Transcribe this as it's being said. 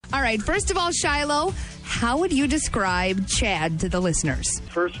All right. First of all, Shilo, how would you describe Chad to the listeners?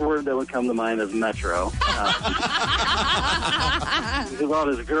 First word that would come to mind is metro. He's about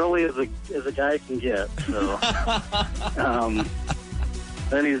as girly as a guy can get. So,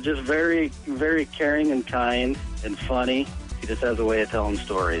 then he's just very, very caring and kind and funny. He just has a way of telling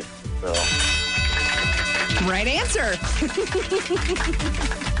stories. So, right answer.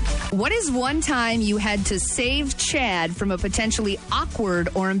 What is one time you had to save Chad from a potentially awkward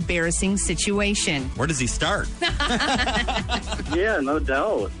or embarrassing situation? Where does he start? yeah, no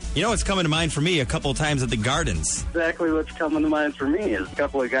doubt. You know what's coming to mind for me a couple of times at the gardens? Exactly what's coming to mind for me is a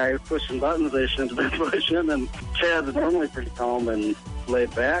couple of guys pushing buttons they shouldn't have been pushing, and Chad's normally pretty calm and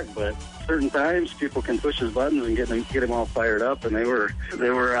laid back, but certain times people can push his buttons and get him all fired up, and they were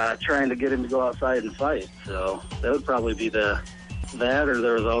trying to get him to go outside and fight. So that would probably be that, or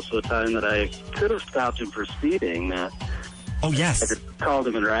there was also a time that I could have stopped him for speeding. Oh, yes. I just called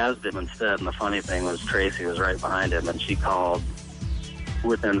him and razzed him instead, and the funny thing was Tracy was right behind him, and she called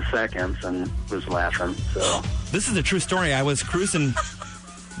within seconds and was laughing. So this is a true story. I was cruising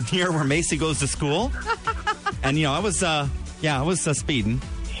near where Macy goes to school, and I was speeding.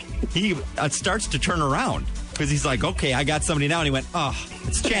 He starts to turn around because he's like, okay, I got somebody now, and he went, oh,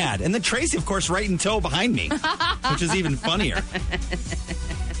 it's Chad. And then Tracy, of course, right in tow behind me, which is even funnier.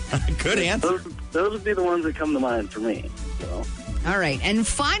 Good answer. Those would be the ones that come to mind for me. So. All right. And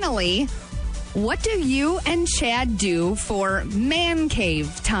finally, what do you and Chad do for man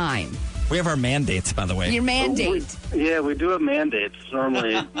cave time? We have our mandates, by the way. Your mandate. We do have mandates.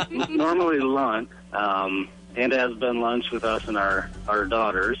 Normally lunch. And has been lunch with us and our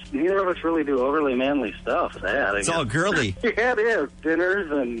daughters. Neither of us really do overly manly stuff. It's all girly. Yeah, it is. Dinners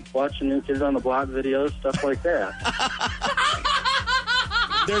and watching New Kids on the Block videos, stuff like that.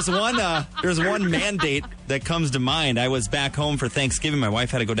 There's one mandate that comes to mind. I was back home for Thanksgiving. My wife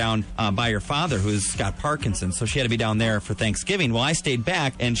had to go down by her father, who's got Parkinson's, so she had to be down there for Thanksgiving. Well, I stayed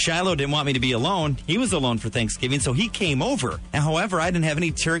back, and Shilo didn't want me to be alone. He was alone for Thanksgiving, so he came over. And however, I didn't have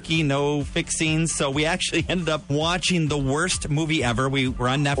any turkey, no fixings, so we actually ended up watching the worst movie ever. We were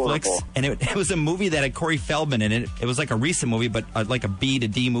on Netflix, Horrible. And it was a movie that had Corey Feldman in it. It was like a recent movie, but like a B to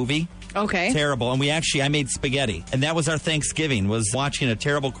D movie. Okay. Terrible. And I made spaghetti. And that was our Thanksgiving, was watching a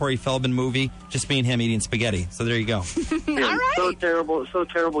terrible Corey Feldman movie, just me and him eating spaghetti. So there you go. Yeah, all right. So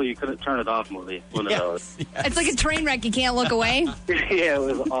terrible you couldn't turn it off movie. One of those. Yes. It's like a train wreck. You can't look away. Yeah, it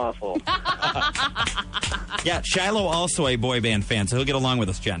was awful. Yeah, Shilo also a boy band fan, so he'll get along with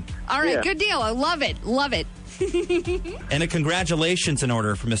us, Jen. All right. Yeah. Good deal. I love it. Love it. And a congratulations in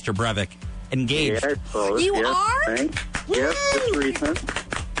order for Mr. Breivik. Engaged. Yeah, I suppose. You yes, are? Thanks. Yes, it's recent.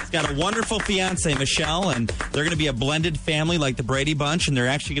 He's got a wonderful fiance, Michelle, and they're going to be a blended family like the Brady Bunch, and they're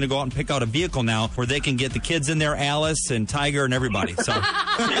actually going to go out and pick out a vehicle now where they can get the kids in there, Alice and Tiger and everybody. So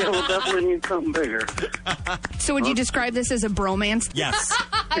Yeah, we'll definitely need something bigger. So would you describe this as a bromance? yes.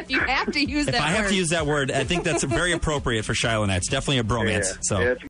 If you have to use If that I have word. to use that word, I think that's very appropriate for Shilo and I. It's definitely a bromance. Yeah, So. yeah, it's